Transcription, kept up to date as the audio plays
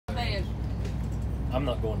I'm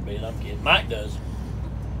not going to bed. I'm kidding. Mike does.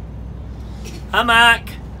 Hi, Mike.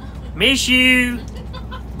 Miss you,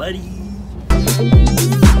 buddy.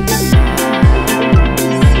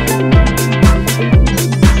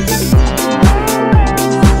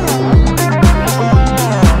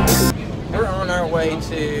 We're on our way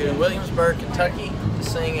to Williamsburg, Kentucky to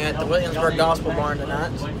sing at the Williamsburg Gospel Barn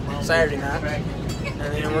tonight, Saturday night.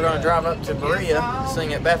 And then we're going to drive up to Berea to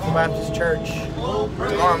sing at Bethel Baptist Church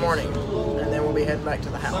tomorrow morning. And then we'll be heading back to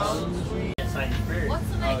the house. What's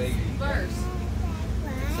the next verse?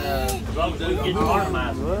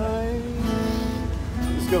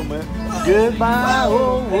 Let's go, man. Goodbye,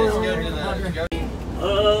 old world.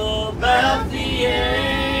 About the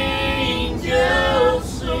angels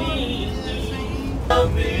singing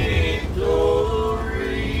of victory.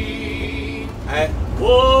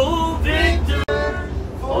 Oh, victor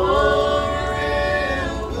forever.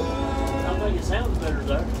 I think it sounds better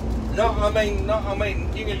there. No, I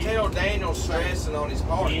mean, you can tell Daniel's stressing on his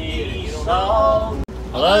heart to get it. You know what I mean?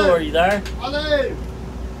 Hello, are you there? Hello.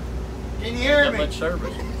 Can you hear Not me? much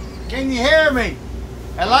service. Can you hear me?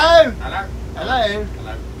 Hello? Hello. Hello?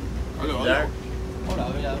 Hello. Hello. There. Hello.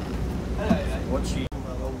 What's she?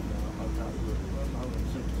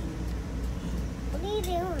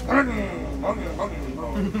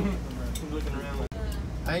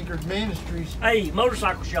 Anchored Ministries. Hey,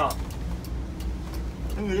 motorcycle shop.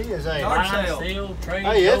 Who it is, eh? Buy, sell, trade.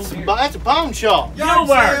 Hey, that's a pawn shop. Get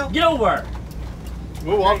over. Get over.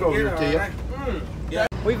 We'll walk over here to you.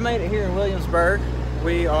 We've made it here in Williamsburg.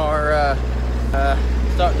 We are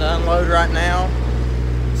starting to unload right now.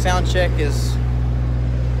 Sound check is,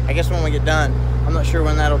 I guess, when we get done. I'm not sure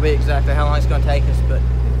when that'll be exactly, how long it's going to take us, but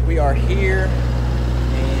we are here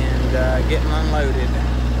and getting unloaded.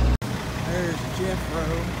 There's Jeffro.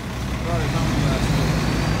 Brought his own bus.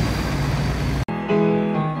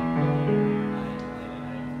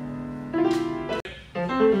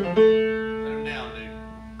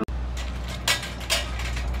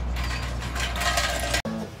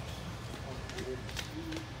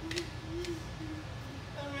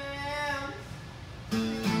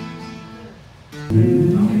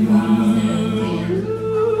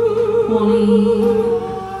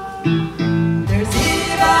 There's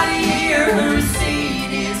anybody here whose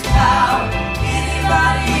seed is power?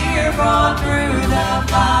 Anybody here brought through the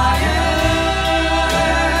fire?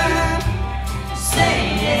 Say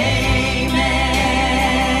amen.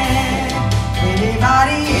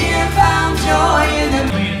 Anybody here found joy in the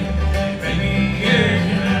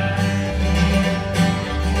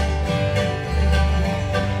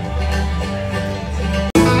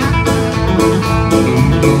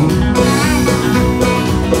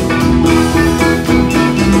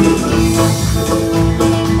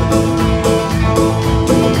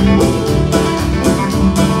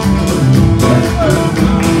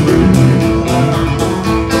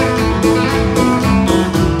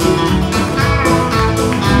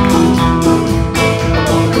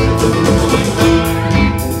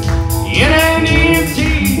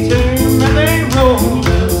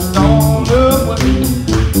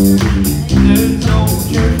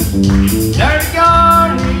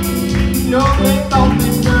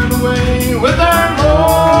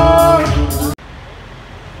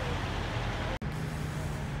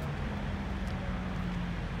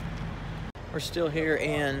We're still here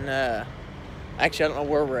in, actually I don't know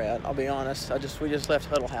where we're at, I'll be honest. We just left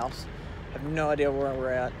Huddle House. I have no idea where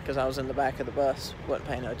we're at because I was in the back of the bus, wasn't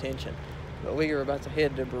paying no attention. But we are about to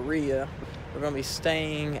head to Berea. We're going to be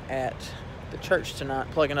staying at the church tonight,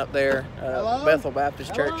 plugging up there, Bethel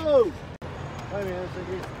Baptist Church. Hello. Wait a minute,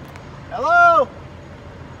 hello?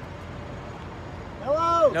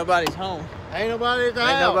 Hello? Nobody's home. Ain't nobody at the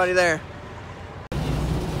house. Ain't nobody there.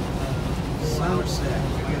 Somerset.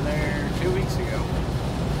 We were there 2 weeks ago.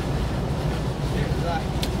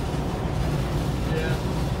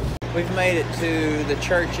 We've made it to the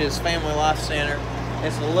church's Family Life Center.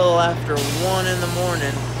 It's a little after 1 in the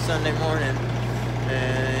morning, Sunday morning.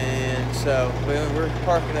 And so we're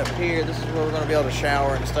parking up here. This is where we're going to be able to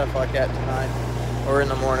shower and stuff like that tonight. Or in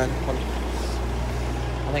the morning.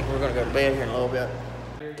 I think we're going to go to bed here in a little bit.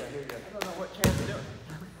 Here we go, here we go. I don't know what Chad's doing.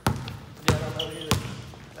 Yeah, I don't know either.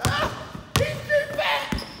 Ah! He's too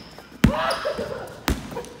fat!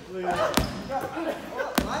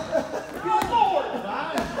 Good Lord!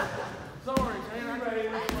 Sorry,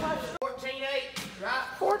 man. 14-8, right?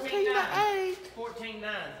 14 to 8.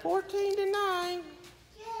 14-9. 14 to 9.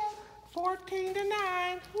 14 to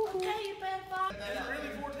 9. Okay, you better find. Is it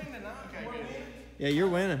really 14 to 9? Okay, good. Yeah, you're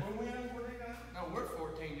winning. We're winning 14 to 9? No, we're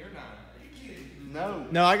 14, you're 9. Are you kidding? No.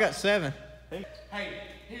 No, I got 7. Hey,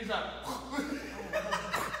 he's up.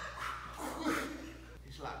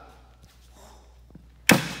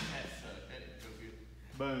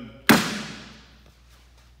 Boom.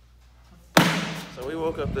 So we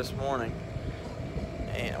woke up this morning,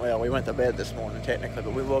 and well, we went to bed this morning technically,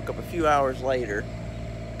 but we woke up a few hours later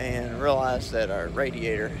and realized that our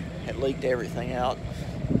radiator had leaked everything out,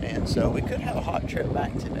 and so we could have a hot trip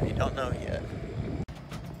back today. Don't know yet.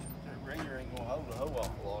 That radiator ain't gonna hold a whole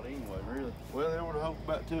awful lot anyway, really. Well, they would hold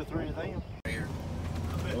about 2 or 3 of them.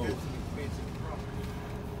 Oh.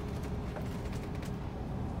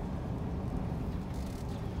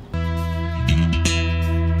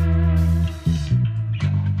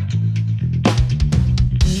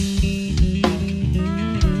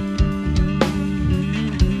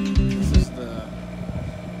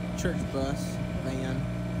 Church bus van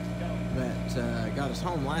that got us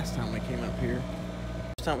home last time we came up here.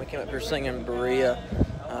 Last time we came up here singing Berea,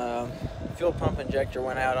 fuel pump injector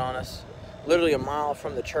went out on us literally a mile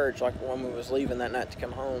from the church, like when we was leaving that night to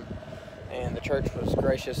come home, and the church was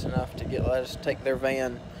gracious enough to let us take their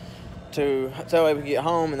van so we could get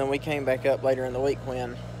home, and then we came back up later in the week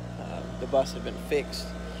when the bus had been fixed.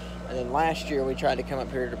 And then last year we tried to come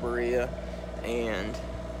up here to Berea, and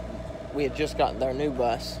we had just gotten their new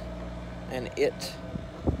bus, and it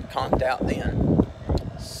conked out then.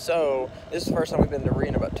 So this is the first time we've been to Berea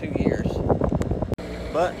in about 2 years.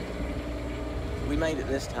 But we made it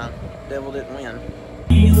this time. Devil didn't win.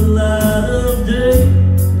 The light of day,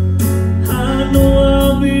 I know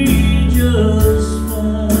I'll be just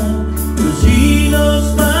fine, 'cause he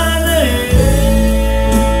knows my name.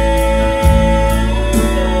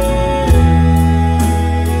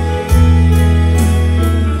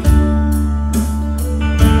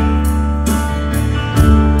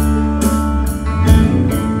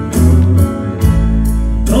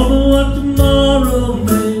 Don't know what tomorrow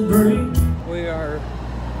may bring. We are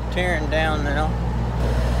tearing down now.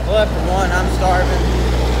 Well, after 1, I'm starving.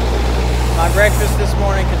 My breakfast this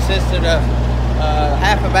morning consisted of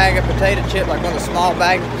half a bag of potato chips, like one of the small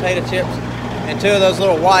bags of potato chips, and 2 of those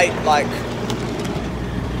little white, like,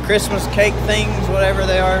 Christmas cake things, whatever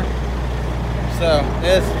they are. So,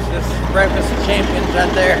 this is breakfast of champions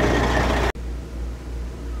right there.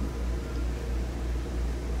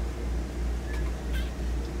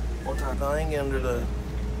 What type of thing under the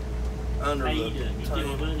How you doing? You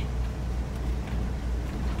doing, buddy?